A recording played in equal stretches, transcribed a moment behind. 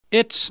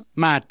It's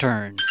my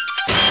turn.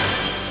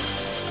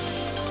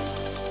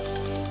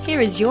 Here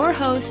is your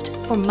host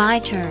for My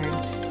Turn,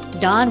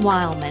 Don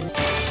Wildman.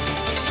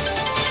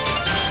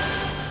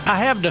 I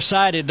have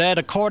decided that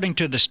according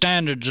to the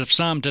standards of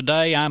some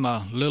today, I'm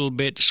a little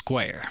bit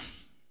square.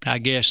 I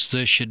guess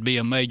this should be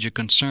a major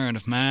concern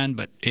of mine,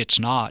 but it's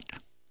not.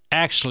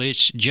 Actually,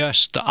 it's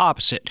just the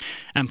opposite.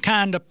 I'm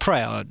kind of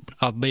proud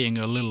of being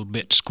a little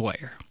bit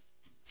square.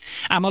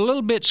 I'm a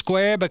little bit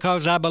square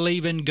because I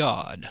believe in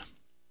God.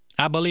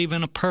 I believe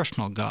in a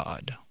personal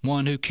God,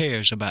 one who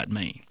cares about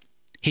me.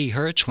 He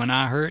hurts when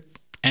I hurt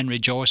and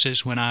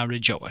rejoices when I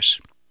rejoice.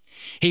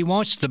 He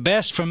wants the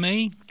best for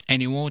me,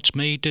 and He wants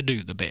me to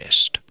do the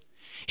best.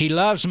 He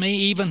loves me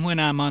even when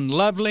I'm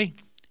unlovely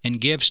and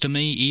gives to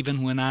me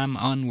even when I'm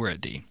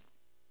unworthy.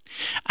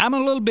 I'm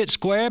a little bit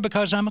square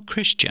because I'm a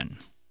Christian.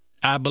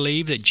 I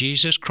believe that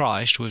Jesus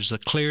Christ was the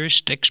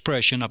clearest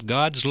expression of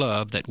God's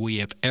love that we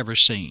have ever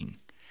seen.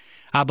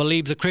 I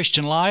believe the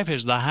Christian life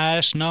is the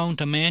highest known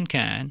to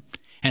mankind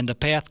and the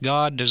path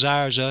God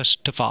desires us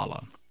to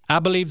follow. I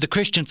believe the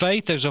Christian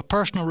faith is a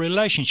personal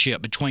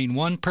relationship between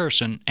one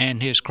person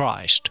and his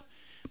Christ,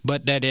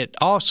 but that it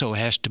also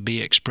has to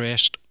be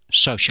expressed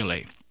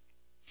socially.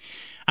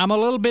 I'm a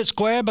little bit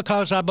square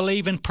because I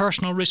believe in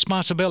personal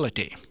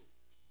responsibility.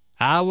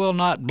 I will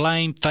not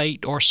blame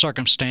fate or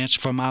circumstance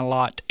for my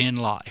lot in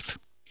life.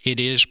 It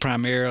is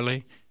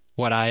primarily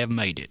what I have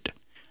made it.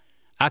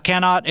 I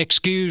cannot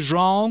excuse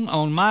wrong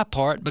on my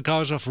part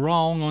because of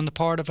wrong on the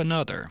part of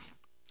another.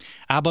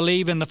 I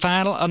believe in the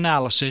final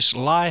analysis,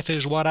 life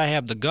is what I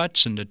have the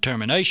guts and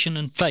determination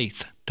and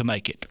faith to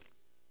make it.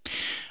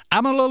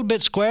 I'm a little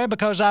bit square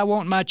because I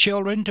want my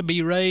children to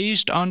be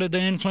raised under the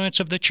influence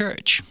of the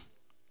church.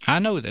 I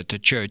know that the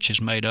church is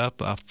made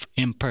up of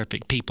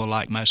imperfect people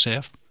like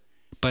myself,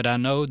 but I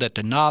know that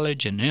the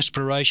knowledge and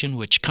inspiration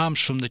which comes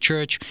from the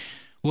church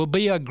will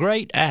be a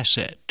great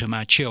asset to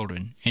my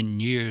children in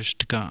years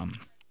to come.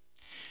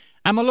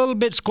 I'm a little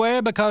bit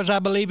square because I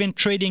believe in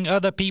treating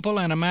other people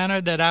in a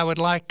manner that I would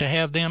like to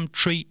have them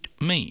treat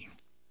me.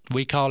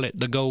 We call it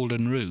the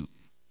Golden Rule.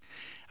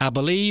 I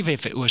believe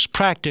if it was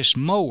practiced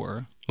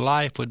more,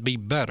 life would be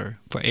better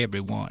for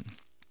everyone.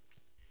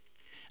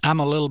 I'm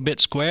a little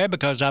bit square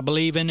because I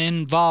believe in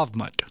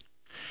involvement.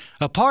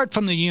 Apart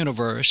from the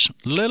universe,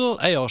 little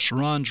else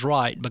runs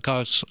right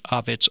because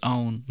of its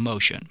own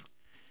motion.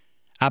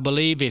 I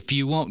believe if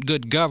you want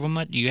good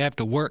government, you have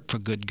to work for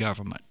good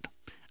government.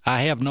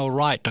 I have no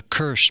right to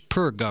curse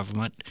poor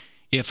government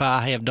if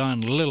I have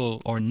done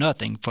little or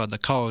nothing for the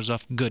cause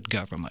of good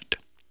government.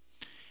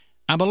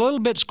 I'm a little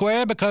bit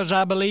square because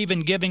I believe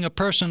in giving a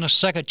person a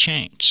second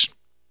chance.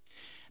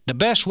 The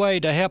best way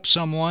to help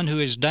someone who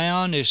is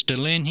down is to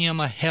lend him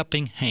a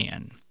helping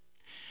hand.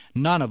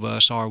 None of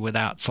us are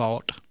without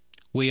fault.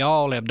 We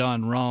all have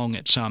done wrong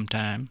at some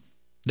time.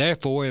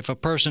 Therefore, if a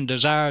person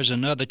desires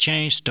another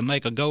chance to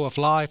make a go of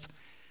life,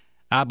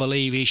 I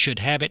believe he should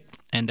have it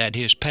and that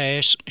his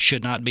past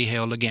should not be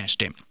held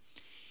against him.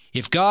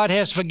 If God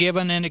has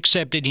forgiven and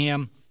accepted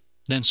him,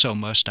 then so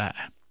must I.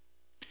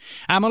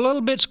 I'm a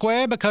little bit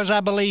square because I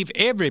believe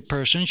every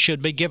person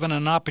should be given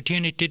an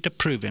opportunity to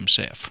prove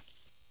himself.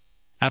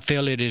 I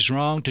feel it is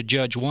wrong to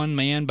judge one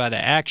man by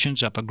the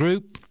actions of a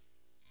group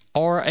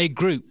or a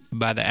group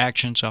by the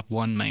actions of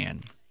one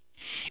man.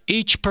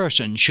 Each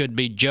person should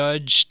be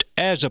judged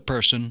as a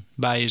person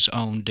by his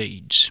own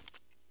deeds.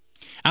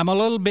 I'm a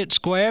little bit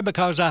square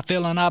because I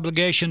feel an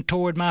obligation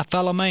toward my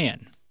fellow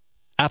man.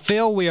 I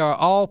feel we are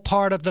all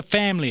part of the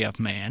family of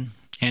man,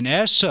 and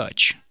as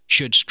such,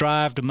 should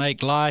strive to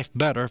make life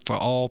better for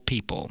all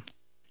people.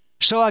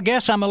 So I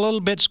guess I'm a little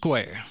bit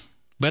square,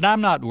 but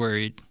I'm not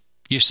worried.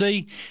 You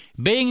see,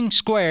 being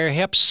square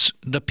helps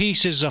the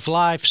pieces of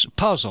life's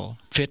puzzle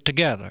fit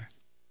together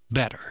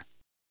better.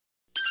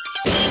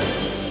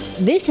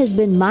 This has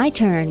been My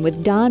Turn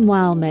with Don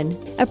Wildman,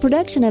 a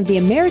production of the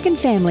American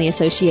Family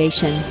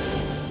Association.